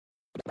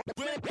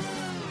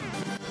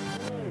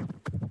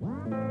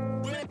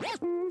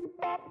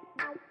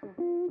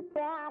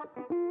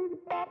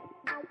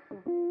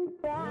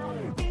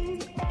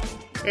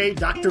Hey,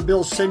 Dr.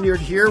 Bill Sinyard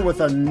here with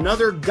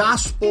another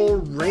gospel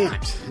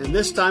rant. And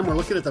this time we're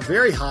looking at the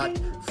very hot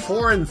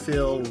foreign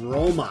film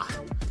Roma.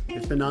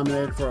 It's been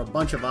nominated for a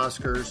bunch of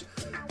Oscars.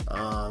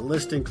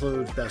 List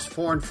includes Best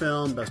Foreign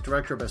Film, Best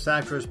Director, Best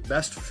Actress,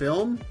 Best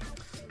Film.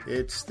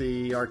 It's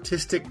the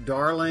artistic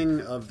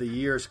darling of the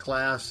year's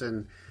class,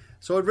 and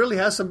so it really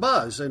has some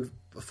buzz. And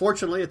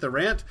fortunately, at the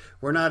rant,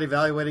 we're not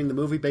evaluating the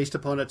movie based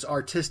upon its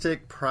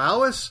artistic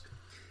prowess.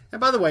 And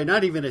by the way,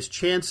 not even its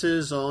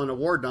chances on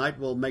award night.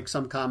 We'll make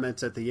some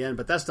comments at the end,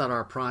 but that's not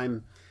our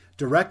prime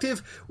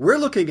directive. We're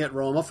looking at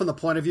Roma from the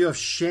point of view of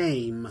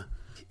shame.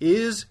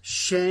 Is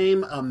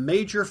shame a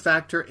major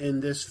factor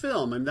in this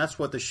film? And that's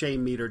what the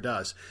shame meter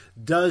does.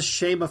 Does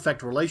shame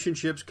affect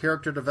relationships,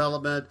 character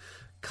development,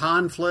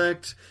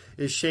 conflict?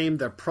 Is shame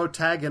the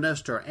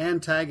protagonist or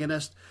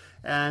antagonist?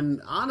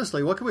 And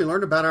honestly, what can we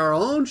learn about our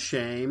own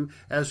shame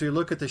as we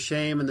look at the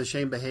shame and the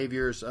shame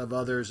behaviors of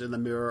others in the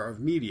mirror of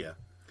media?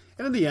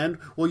 And in the end,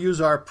 we'll use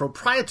our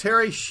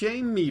proprietary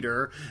shame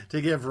meter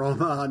to give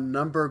Roma a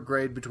number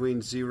grade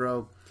between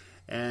 0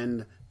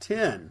 and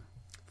 10.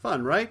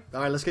 Fun, right?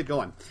 All right, let's get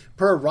going.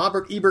 Per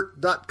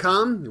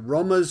RobertEbert.com,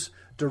 Roma's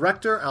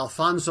director,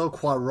 Alfonso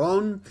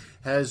Cuarón,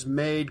 has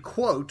made,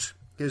 quote,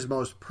 his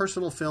most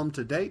personal film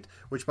to date,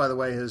 which, by the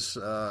way, his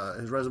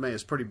resume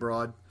is pretty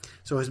broad.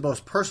 So his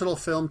most personal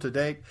film to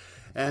date,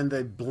 and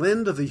the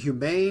blend of the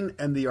humane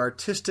and the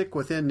artistic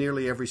within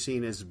nearly every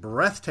scene is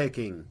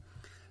breathtaking,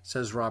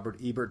 says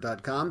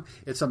RobertEbert.com.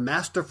 It's a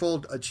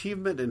masterful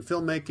achievement in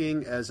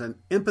filmmaking as an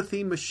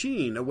empathy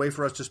machine, a way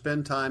for us to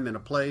spend time in a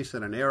place,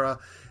 in an era,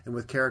 and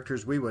with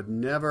characters we would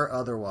never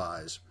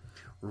otherwise.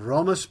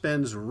 Roma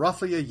spends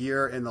roughly a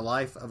year in the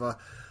life of a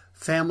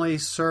family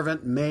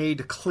servant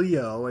maid,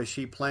 Cleo, as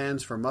she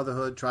plans for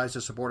motherhood, tries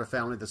to support a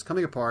family that's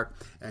coming apart,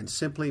 and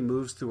simply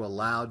moves through a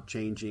loud,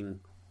 changing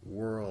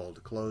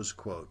world, close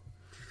quote.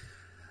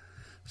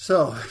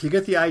 So, you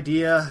get the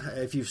idea.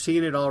 If you've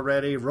seen it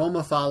already,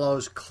 Roma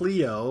follows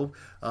Cleo,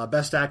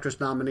 Best Actress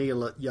nominee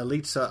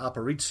Yalitza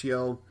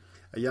Aparicio,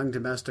 a young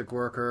domestic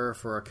worker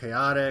for a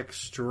chaotic,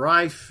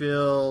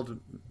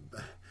 strife-filled,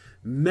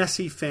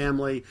 messy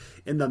family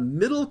in the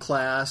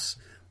middle-class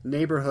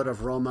neighborhood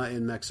of Roma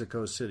in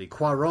Mexico City.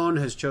 Cuarón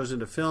has chosen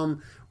to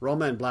film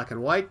Roma in black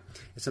and white.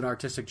 It's an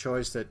artistic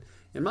choice that,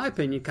 in my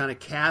opinion, kind of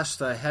casts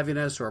a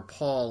heaviness or a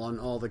pall on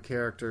all the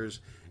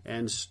characters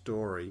and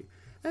story.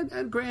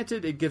 And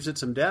granted, it gives it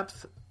some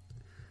depth.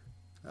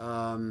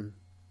 Many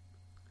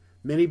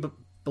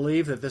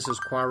believe that this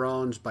is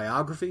Cuarón's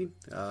biography.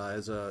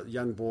 As a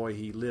young boy,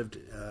 he lived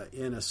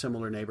in a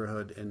similar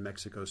neighborhood in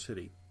Mexico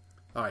City.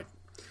 All right,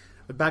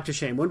 but back to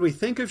shame. When we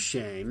think of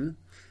shame,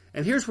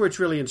 and here's where it's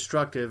really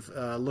instructive,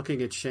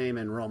 looking at shame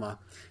in Roma.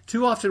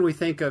 Too often we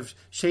think of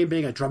shame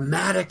being a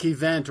dramatic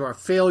event or a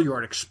failure or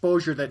an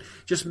exposure that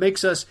just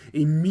makes us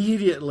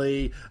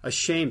immediately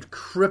ashamed,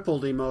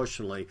 crippled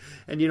emotionally.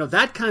 And,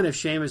 that kind of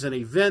shame is an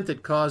event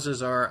that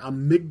causes our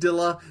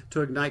amygdala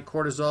to ignite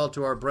cortisol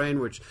to our brain,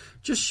 which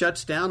just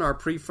shuts down our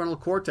prefrontal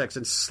cortex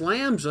and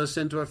slams us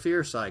into a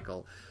fear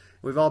cycle.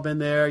 We've all been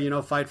there,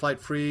 fight,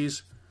 flight,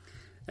 freeze,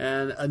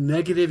 and a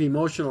negative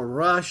emotional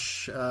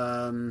rush,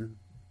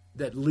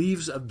 that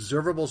leaves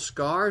observable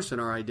scars in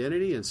our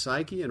identity and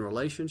psyche and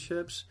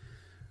relationships.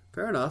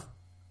 Fair enough.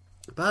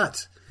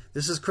 But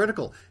this is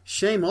critical.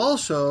 Shame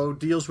also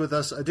deals with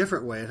us a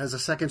different way. It has a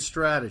second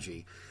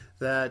strategy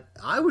that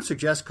I would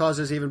suggest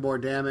causes even more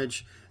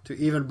damage to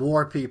even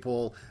more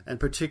people, and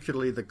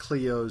particularly the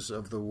Cleos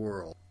of the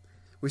world.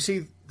 We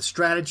see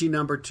strategy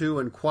number 2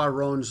 in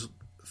Cuarón's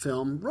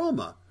film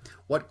Roma.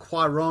 What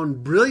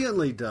Cuarón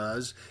brilliantly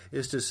does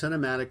is to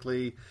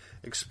cinematically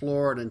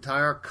explore an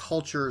entire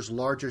culture's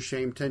larger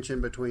shame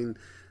tension between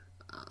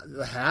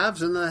the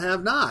haves and the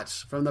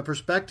have-nots, from the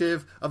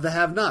perspective of the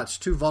have-nots,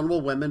 two vulnerable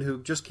women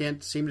who just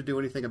can't seem to do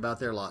anything about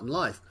their lot in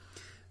life.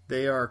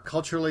 They are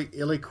culturally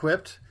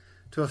ill-equipped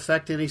to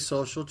affect any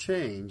social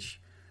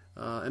change,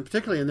 and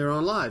particularly in their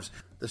own lives.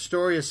 The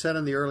story is set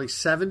in the early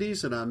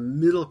 70s in a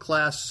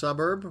middle-class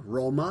suburb,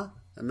 Roma,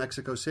 in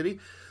Mexico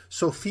City.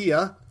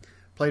 Sofia,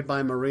 played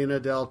by Marina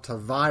del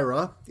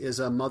Tavira, is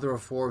a mother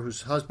of 4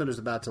 whose husband is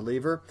about to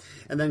leave her.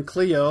 And then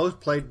Cleo,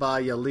 played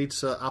by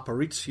Yalitza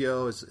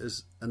Aparicio,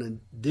 is an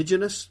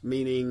indigenous,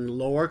 meaning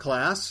lower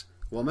class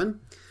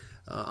woman.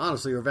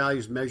 Honestly, her value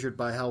is measured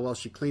by how well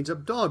she cleans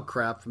up dog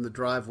crap from the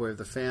driveway of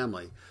the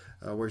family,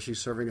 where she's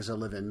serving as a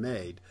live-in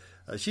maid.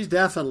 She's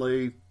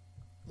definitely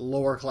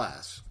lower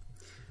class.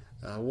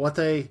 What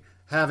they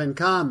have in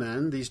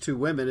common, these two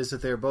women, is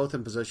that they're both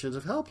in positions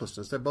of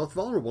helplessness. They're both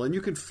vulnerable, and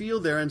you can feel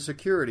their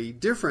insecurity,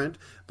 different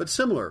but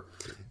similar.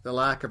 The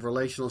lack of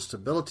relational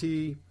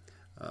stability,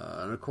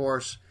 and of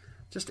course,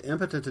 just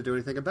impotent to do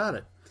anything about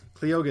it.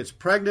 Cleo gets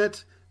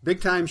pregnant,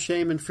 big-time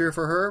shame and fear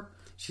for her.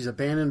 She's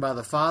abandoned by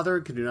the father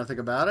and can do nothing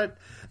about it.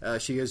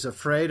 She is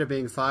afraid of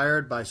being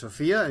fired by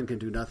Sofia and can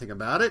do nothing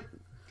about it.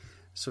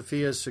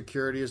 Sophia's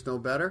security is no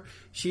better.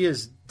 She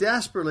is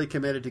desperately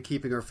committed to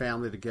keeping her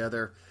family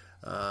together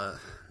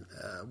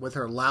with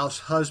her louse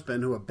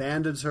husband who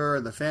abandons her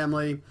and the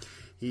family.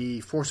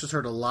 He forces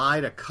her to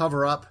lie to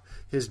cover up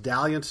his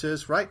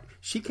dalliances, right?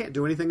 She can't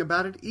do anything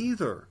about it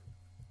either.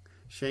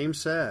 Shame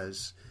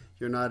says,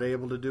 you're not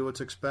able to do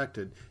what's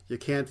expected. You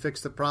can't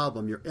fix the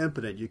problem. You're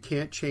impotent. You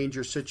can't change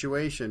your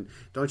situation.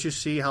 Don't you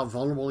see how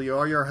vulnerable you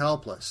are? You're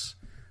helpless.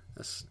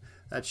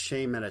 That's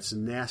shame at its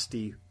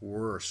nasty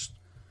worst.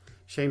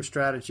 Shame's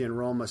strategy in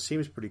Roma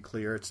seems pretty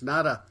clear. It's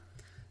not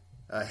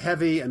a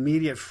heavy,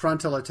 immediate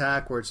frontal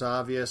attack where it's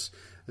obvious.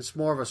 It's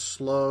more of a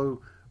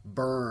slow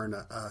burn,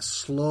 a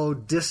slow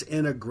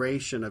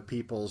disintegration of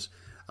people's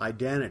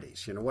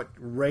identities. You know, what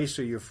race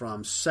are you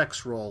from,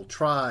 sex role,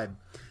 tribe,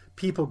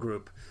 people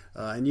group,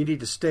 and you need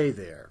to stay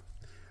there.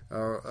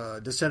 Or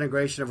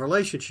disintegration of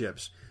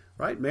relationships,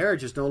 right?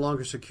 Marriage is no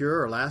longer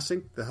secure or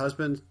lasting. The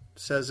husband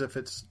says if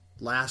it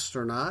lasts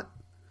or not.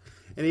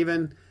 And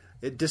even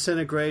it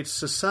disintegrates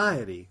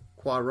society.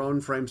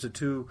 Cuarón frames the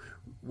two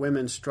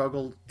women's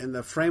struggle in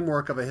the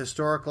framework of a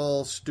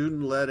historical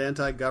student-led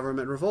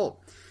anti-government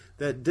revolt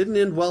that didn't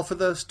end well for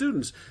the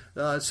students.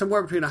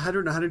 Somewhere between 100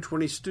 and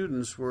 120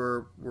 students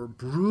were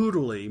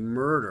brutally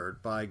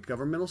murdered by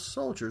governmental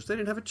soldiers. They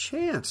didn't have a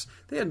chance.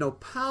 They had no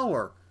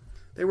power.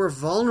 They were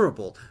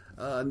vulnerable.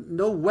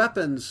 No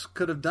weapons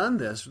could have done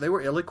this. They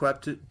were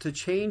ill-equipped to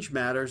change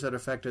matters that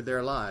affected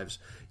their lives.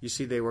 You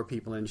see, they were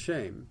people in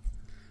shame.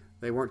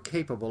 They weren't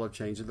capable of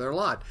changing their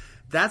lot.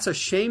 That's a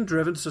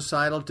shame-driven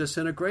societal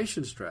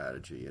disintegration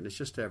strategy, and it's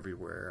just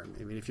everywhere.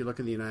 I mean, if you look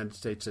in the United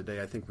States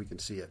today, I think we can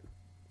see it.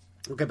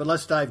 Okay, but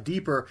let's dive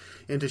deeper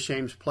into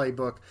shame's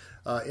playbook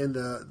in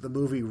the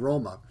movie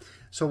Roma.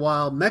 So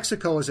while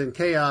Mexico is in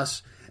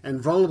chaos and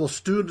vulnerable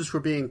students were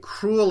being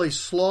cruelly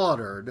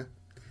slaughtered,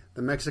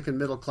 the Mexican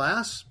middle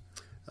class,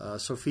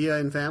 Sophia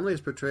and family,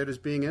 is portrayed as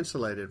being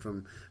insulated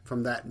from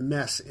that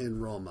mess in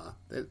Roma.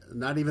 They're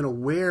not even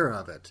aware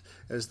of it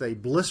as they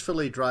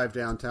blissfully drive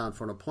downtown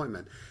for an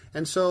appointment.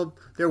 And so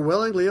they're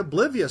willingly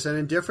oblivious and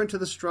indifferent to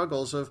the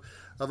struggles of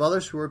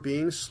others who are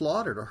being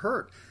slaughtered or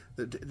hurt.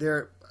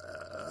 They're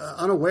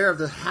unaware of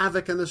the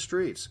havoc in the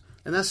streets.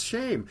 And that's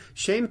shame.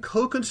 Shame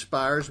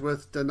co-conspires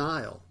with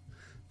denial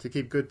to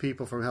keep good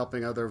people from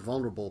helping other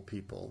vulnerable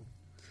people.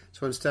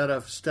 So instead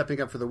of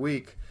stepping up for the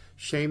weak,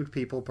 shamed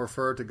people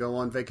prefer to go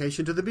on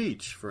vacation to the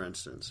beach, for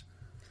instance.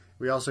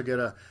 We also get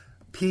a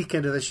peek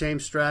into the shame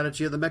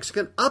strategy of the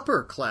Mexican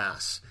upper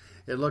class.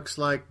 It looks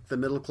like the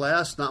middle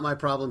class, not my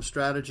problem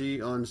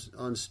strategy on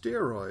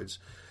steroids.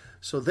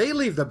 So they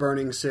leave the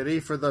burning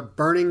city for the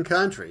burning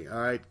country. All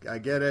right, I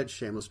get it.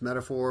 Shameless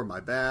metaphor, my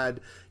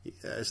bad.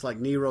 It's like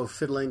Nero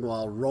fiddling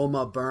while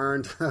Roma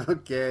burned.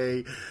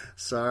 Okay,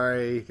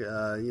 sorry,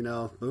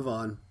 move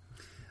on.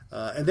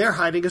 And they're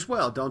hiding as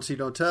well. Don't see,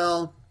 don't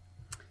tell.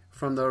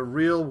 From the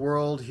real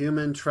world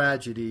human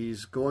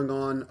tragedies going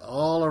on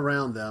all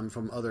around them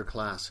from other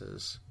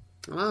classes.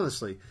 And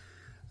honestly,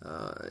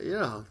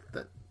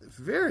 that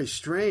very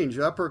strange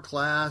upper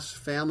class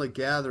family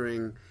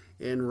gathering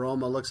in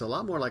Roma looks a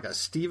lot more like a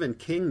Stephen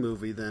King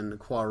movie than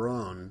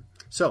Cuarón.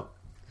 So,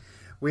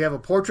 we have a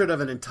portrait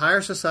of an entire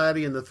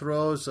society in the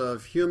throes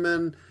of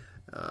human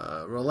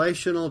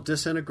relational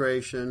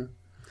disintegration,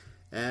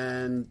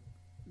 and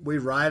we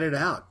ride it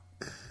out.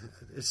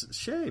 It's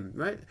shame,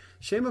 right?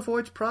 Shame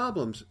avoids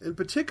problems, and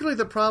particularly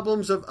the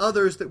problems of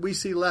others that we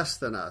see less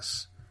than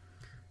us.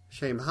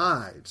 Shame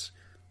hides.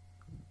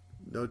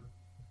 No,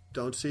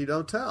 don't see,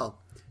 don't tell.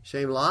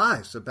 Shame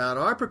lies about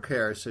our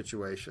precarious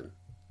situation.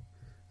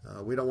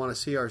 We don't want to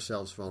see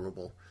ourselves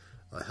vulnerable,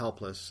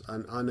 helpless,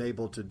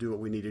 unable to do what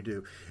we need to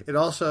do. It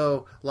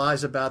also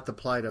lies about the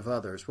plight of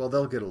others. Well,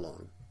 they'll get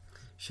along.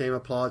 Shame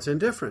applauds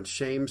indifference.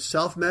 Shame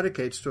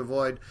self-medicates to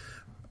avoid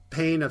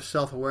pain of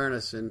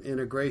self-awareness and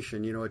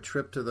integration. A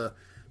trip to the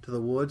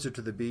woods or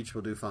to the beach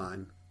will do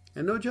fine.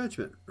 And no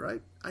judgment,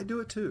 right? I do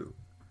it too.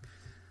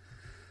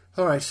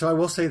 All right, so I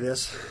will say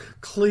this.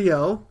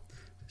 Cleo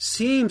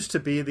seems to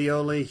be the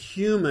only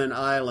human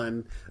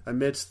island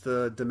amidst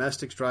the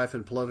domestic strife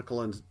and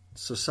political and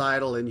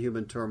societal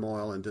inhuman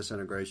turmoil and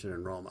disintegration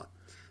in Roma.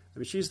 I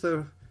mean, she's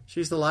the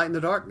light in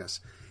the darkness.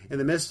 In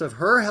the midst of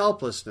her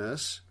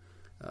helplessness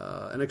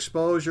and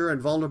exposure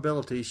and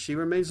vulnerability, she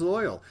remains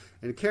loyal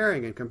and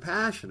caring and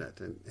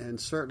compassionate. And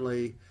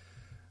certainly,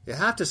 you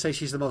have to say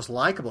she's the most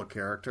likable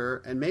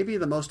character and maybe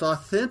the most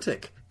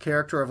authentic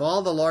character of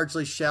all the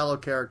largely shallow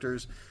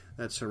characters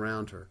that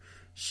surround her.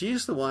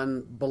 She's the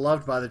one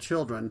beloved by the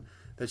children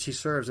that she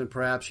serves, and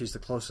perhaps she's the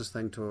closest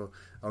thing to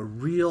a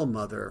real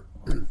mother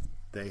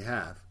they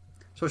have.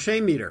 So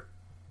shame meter.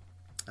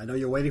 I know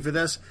you're waiting for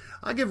this.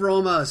 I give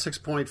Roma a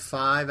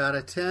 6.5 out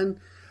of 10.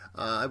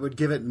 I would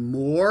give it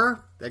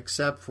more,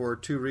 except for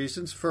two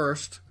reasons.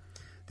 First,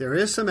 there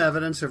is some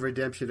evidence of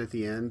redemption at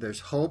the end. There's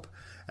hope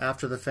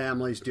after the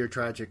family's near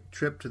tragic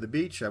trip to the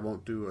beach. I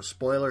won't do a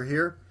spoiler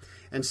here.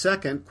 And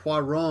second,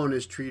 Cuarón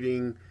is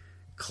treating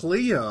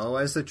Cleo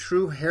as the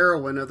true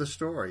heroine of the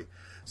story.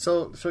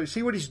 So you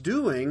see what he's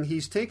doing?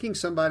 He's taking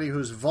somebody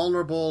who's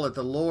vulnerable at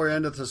the lower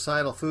end of the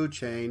societal food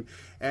chain,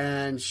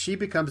 and she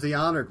becomes the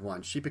honored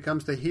one. She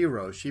becomes the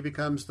hero. She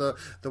becomes the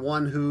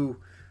one who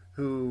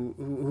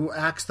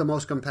acts the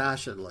most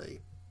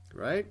compassionately,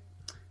 right?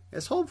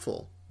 It's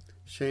hopeful.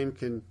 Shame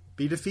can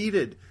be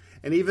defeated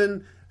and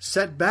even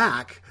set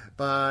back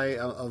by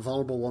a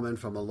vulnerable woman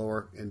from a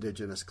lower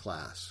indigenous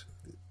class.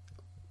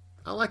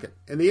 I like it.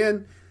 In the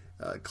end,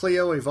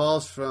 Cleo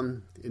evolves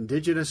from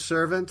indigenous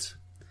servant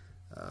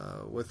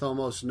with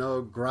almost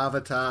no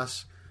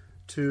gravitas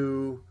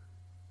to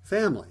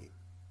family.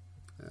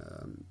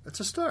 It's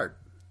a start.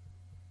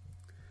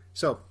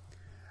 So,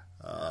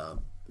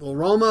 will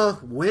Roma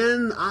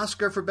win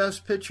Oscar for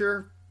Best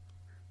Picture?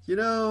 You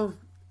know,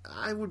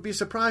 I would be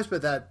surprised by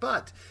that.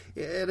 But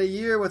in a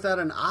year without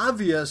an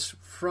obvious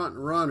front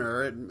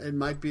runner, it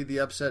might be the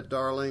upset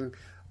darling.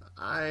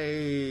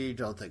 I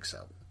don't think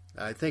so.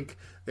 I think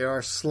there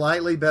are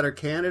slightly better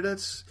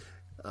candidates.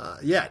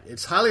 Yet,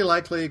 it's highly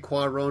likely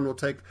Cuarón will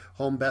take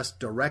home Best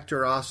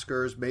Director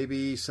Oscars,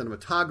 maybe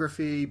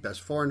Cinematography,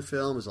 Best Foreign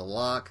Film is a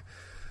lock.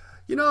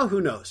 You know, who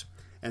knows?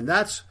 And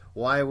that's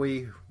why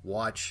we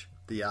watch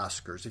the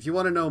Oscars. If you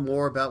want to know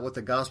more about what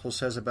the gospel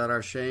says about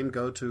our shame,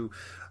 go to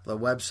the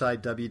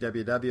website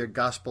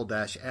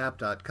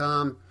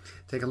www.gospel-app.com.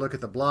 Take a look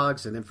at the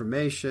blogs and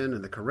information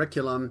and the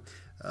curriculum.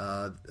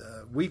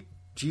 We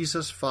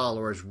Jesus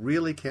followers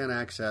really can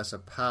access a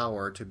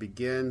power to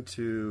begin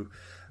to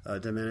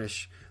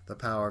diminish the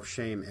power of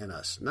shame in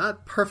us.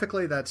 Not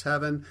perfectly, that's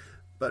heaven,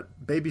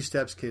 but baby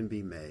steps can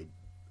be made.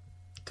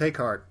 Take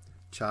heart,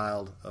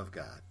 child of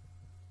God.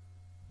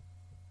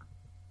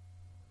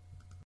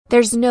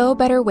 There's no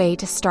better way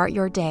to start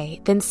your day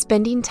than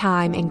spending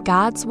time in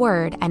God's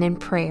Word and in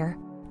prayer.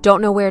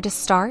 Don't know where to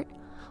start?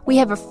 We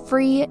have a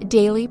free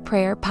daily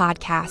prayer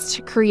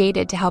podcast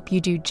created to help you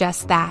do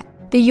just that.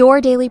 The Your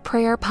Daily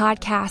Prayer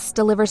podcast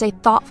delivers a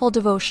thoughtful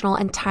devotional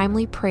and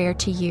timely prayer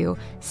to you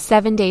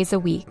 7 days a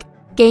week.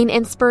 Gain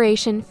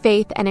inspiration,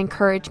 faith, and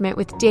encouragement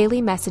with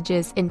daily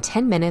messages in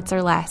 10 minutes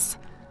or less.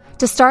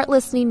 To start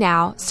listening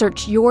now,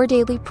 search Your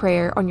Daily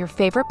Prayer on your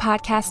favorite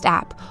podcast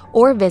app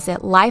or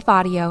visit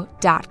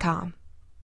lifeaudio.com.